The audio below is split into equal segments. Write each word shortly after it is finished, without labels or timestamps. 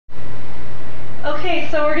Okay,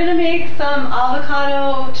 so we're gonna make some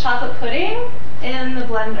avocado chocolate pudding in the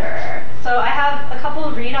blender. So I have a couple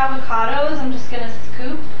of Reed avocados. I'm just gonna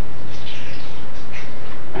scoop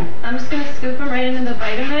them right into the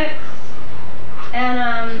Vitamix,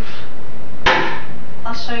 and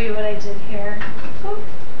I'll show you what I did here. Oh,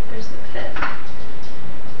 there's the pit.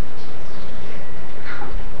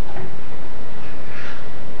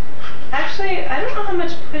 Actually, I don't know how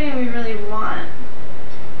much pudding we really want.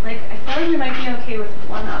 Like, I feel like we might be okay with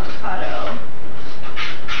one avocado,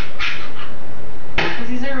 because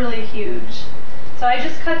these are really huge. So I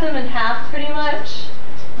just cut them in half pretty much,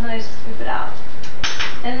 and then I just scoop it out.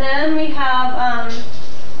 And then we have,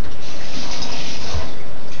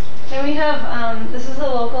 this is a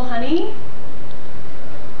local honey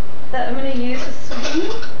that I'm going to use to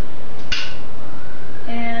sweeten.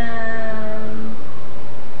 And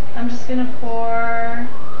I'm just going to pour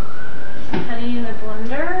some honey in the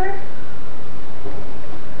blender.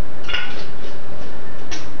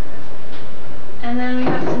 And then we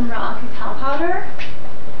have some raw cacao powder.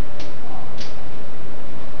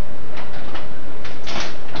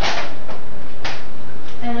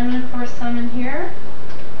 And I'm going to pour some in here.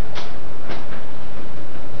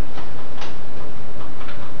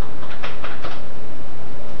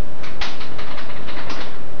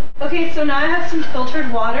 Okay, so now I have some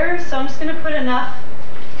filtered water, so I'm just going to put enough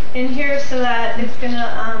in here so that it's going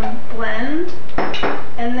to blend.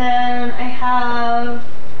 And then I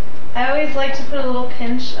always like to put a little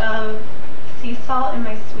pinch of sea salt in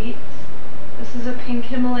my sweets. This is a pink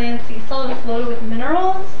Himalayan sea salt. It's loaded with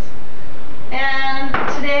minerals. And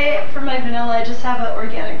today for my vanilla, I just have an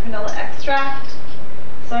organic vanilla extract.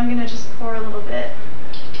 So I'm going to just pour a little bit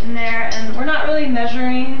in there. And we're not really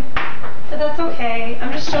measuring, but that's okay.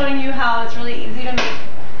 I'm just showing you how it's really easy to make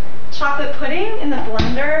chocolate pudding in the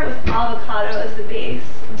blender with avocado as the base.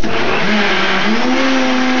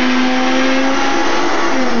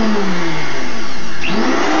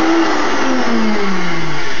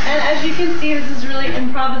 And as you can see, this is really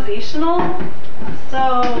improvisational.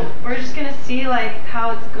 So we're just gonna see like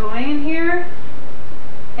how it's going in here,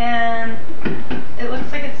 and it looks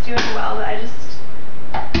like it's doing well, but I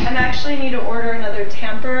actually need to order another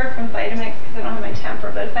tamper from Vitamix because I don't have my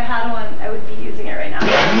tamper, but if I had one, I would be using it right now.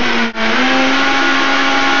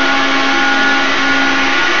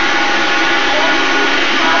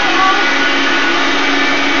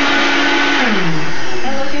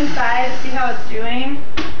 And look inside to see how it's doing.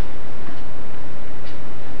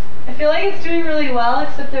 I feel like it's doing really well,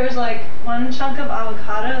 except there's like one chunk of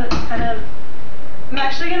avocado that's kind of, I'm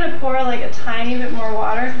actually going to pour like a tiny bit more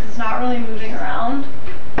water because it's not really moving around.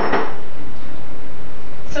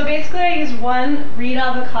 So basically I used one Reed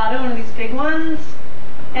avocado, one of these big ones,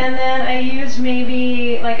 and then I used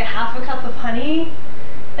maybe like a half a cup of honey,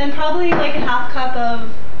 and probably like a half cup of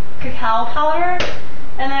cacao powder,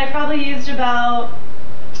 and then I probably used about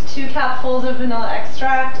 2 capfuls of vanilla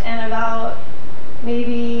extract and about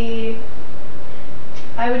maybe,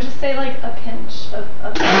 I would just say like a pinch of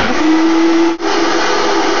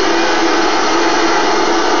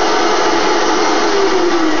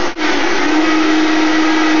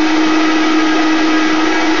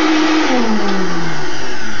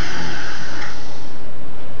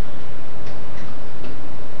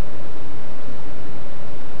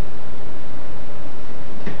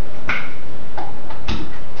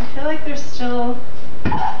I feel like there's still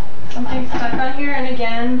something stuck on here, and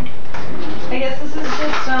again, I guess this is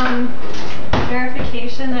just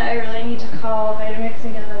verification that I really need to call Vitamix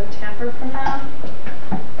and get another tamper from them.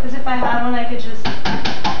 Because if I had one, I could just put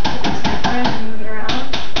the tamper in and move it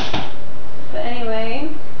around. But anyway,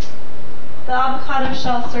 the avocado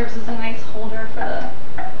shell serves as a nice holder for the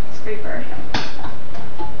scraper.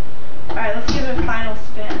 Alright, let's give it a final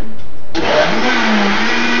spin.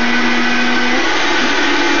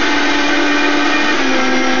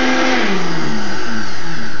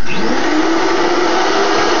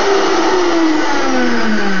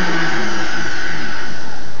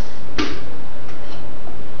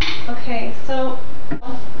 Okay, so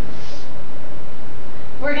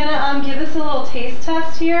we're gonna give this a little taste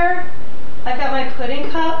test here. I've got my pudding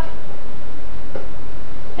cup,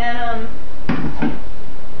 and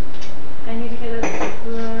I need to get a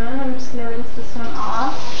spoon. I'm just gonna rinse this one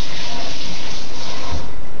off.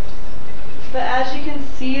 But as you can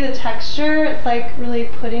see, the texture, it's like really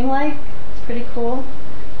pudding-like. It's pretty cool.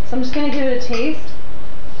 So I'm just gonna give it a taste,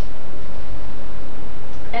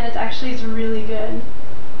 and it's really good.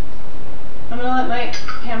 I'm going to let my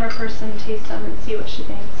camera person taste them and see what she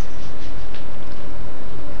thinks.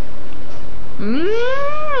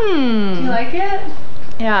 Mmm. Do you like it?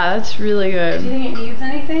 Yeah, that's really good. Do you think it needs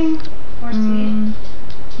anything more sweet?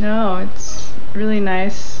 know, it's really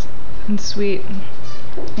nice and sweet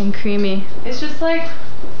and creamy. It's just like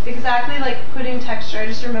exactly like pudding texture. I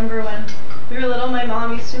just remember when we were little, my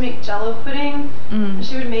mom used to make Jello pudding. And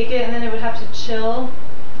she would make it and then it would have to chill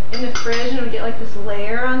in the fridge and it would get like this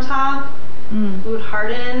layer on top. It would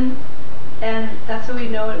harden, and that's how we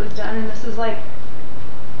know it was done. And this is like,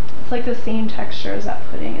 it's like the same texture as that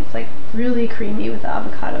pudding. It's like really creamy with the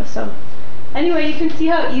avocado. So anyway, you can see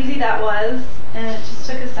how easy that was, and it just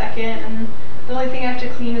took a second, and the only thing I have to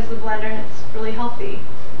clean is the blender, and it's really healthy.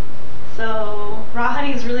 So raw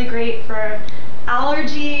honey is really great for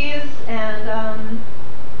allergies, and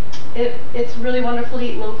it's really wonderful to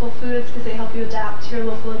eat local foods because they help you adapt to your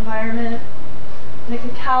local environment. And the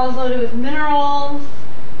cacao is loaded with minerals,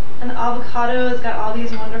 and the avocado has got all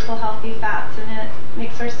these wonderful healthy fats in it.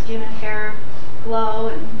 Makes our skin and hair glow,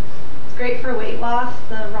 and it's great for weight loss,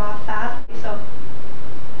 the raw fat. So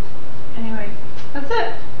anyway, that's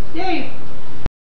it. Yay!